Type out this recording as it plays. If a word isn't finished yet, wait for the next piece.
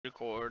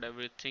record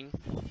everything.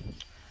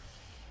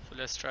 So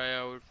let's try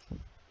out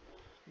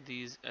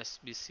these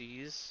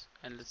SBCs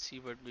and let's see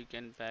what we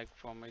can pack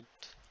from it.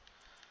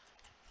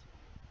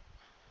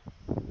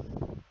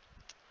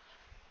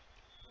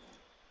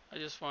 I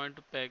just want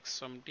to pack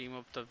some team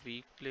of the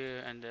week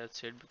player and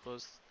that's it,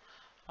 because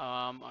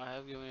I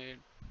have given it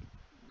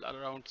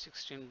around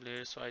 16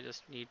 players, so I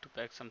just need to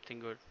pack something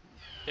good.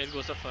 Here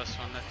goes the first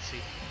one. Let's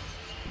see.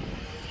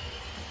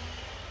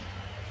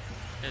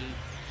 LE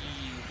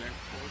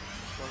Brentford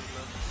Football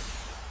Club.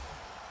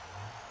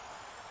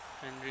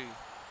 Henry.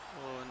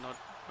 Oh,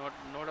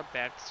 not a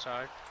bad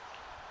start.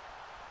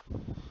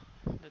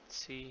 Let's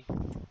see.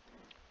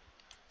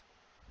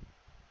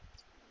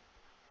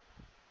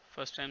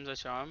 First time's a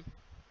charm.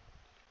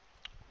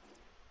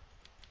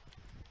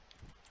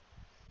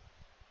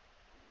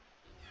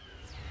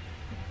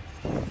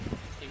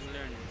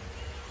 England.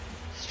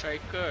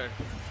 Striker.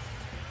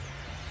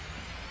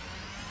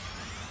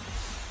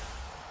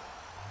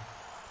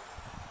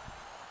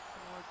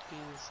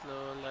 Watkins,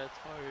 lol. I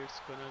thought it's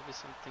gonna be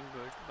something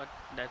good, but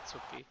that's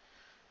okay.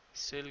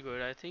 Still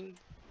good. I think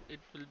it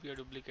will be a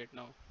duplicate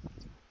now.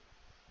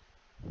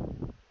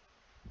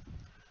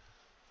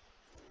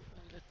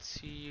 Let's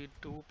see.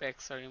 Two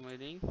packs are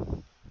remaining.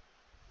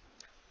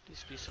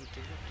 Please, please,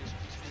 something good. Please,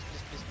 please, please,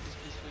 please, please, please,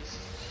 please, please.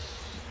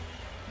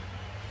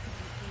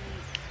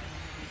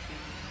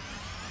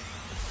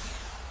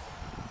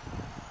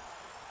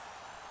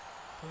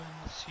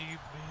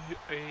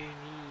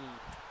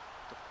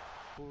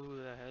 Who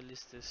the hell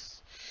is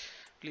this?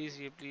 Please,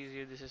 yeah, please,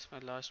 yeah, this is my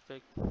last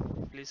pack.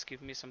 Please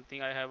give me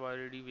something. I have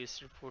already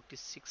wasted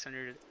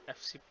 4600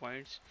 FC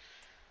points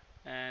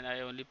and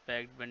I only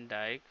packed Van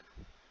Dijk.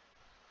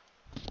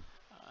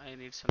 I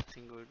need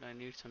something good. I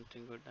need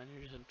something good. I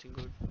need something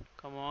good.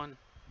 Come on.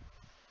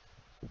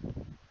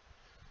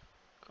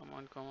 Come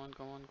on, come on,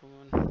 come on, come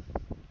on.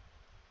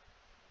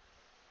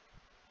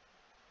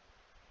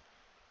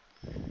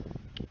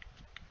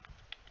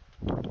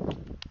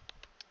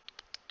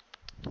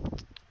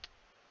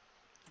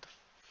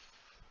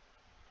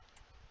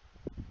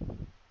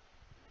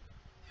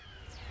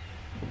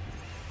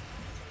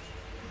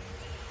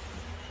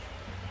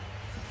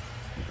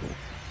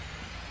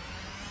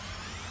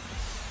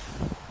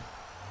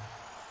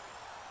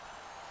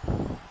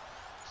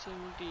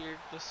 $78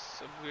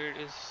 plus upgrade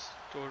is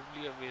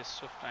totally a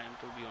waste of time,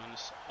 to be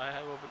honest. I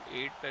have opened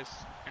 8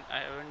 packs and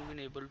I haven't been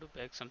able to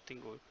pack something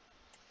good.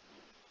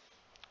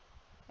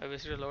 I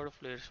wasted a lot of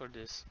players for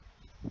this.